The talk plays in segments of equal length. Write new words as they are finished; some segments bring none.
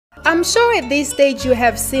I'm sure at this stage you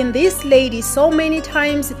have seen this lady so many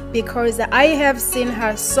times, because I have seen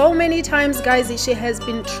her so many times, guys. She has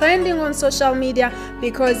been trending on social media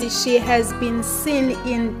because she has been seen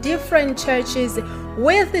in different churches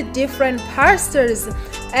with different pastors.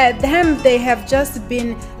 They have just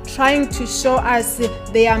been trying to show us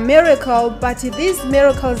their miracle, but these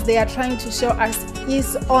miracles they are trying to show us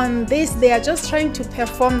is on this. They are just trying to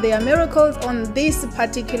perform their miracles on this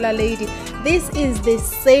particular lady. This is the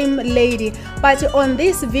same lady, but on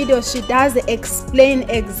this video she does explain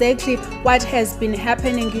exactly what has been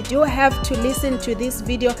happening. You do have to listen to this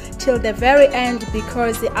video till the very end,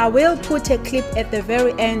 because I will put a clip at the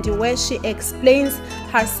very end where she explains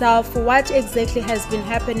herself what exactly has been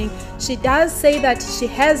happening. She does say that she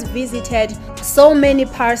has visited so many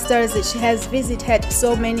pastors, she has visited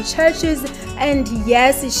so many churches, and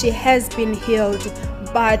yes, she has been healed,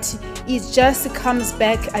 but it just comes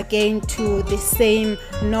back again to the same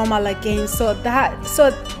normal again. So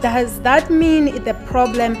does that mean the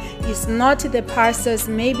problem is not the pastors?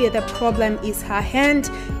 Maybe the problem is her hand.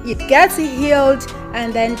 It gets healed,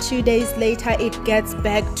 and then 2 days later it gets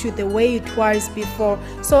back to the way it was before.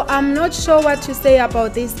 So I'm not sure what to say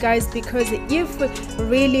about this, guys, because if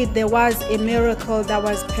really there was a miracle that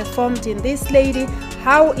was performed in this lady,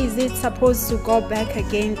 how is it supposed to go back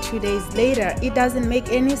again 2 days later? It doesn't make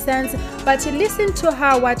any sense. But listen to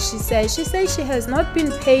her, what she says. She says she has not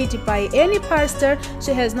been paid by any pastor,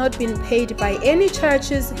 she has not been paid by any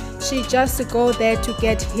churches. She just go there to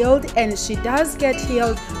get healed, and she does get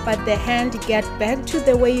healed, but the hand get back to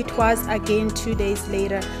the way it was again 2 days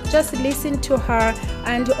later. Just listen to her,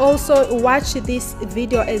 and also watch this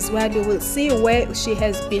video as well. You will see where she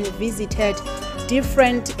has been visited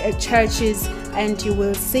different churches, and you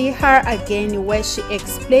will see her again where she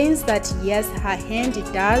explains that yes, her hand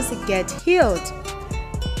does get healed.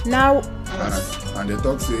 Now, and the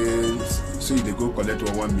talk say they go collect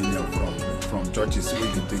 1 million from churches, so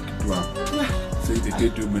they take to am. Say they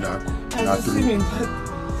take to miracle.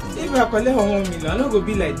 If I collect 1 million, I not go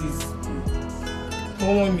be like this.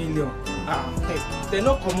 1 million. They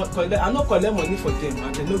not collect. I not collect money for them,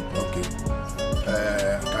 and they no. Okay.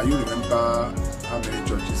 Can you remember how many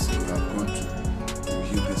churches you have gone to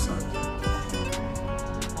heal this hand?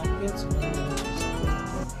 I've been to many churches.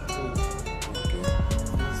 Okay.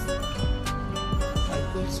 I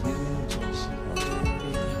go to many churches. They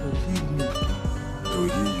will heal me. They will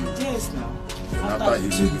heal you. Yes, now. After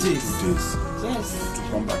healing 2 days. Yes. To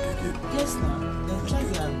come back again. Yes, now. They try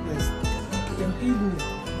their best. They heal me.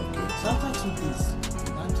 Okay. So after 2 days,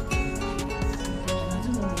 I want to kill me. And I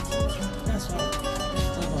don't know what to do. That's why I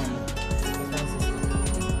tell them. Let's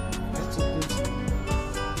go to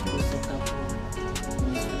the soccer club.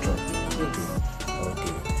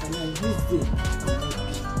 Okay. And then this day,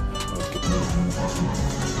 I'm happy.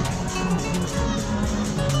 Okay.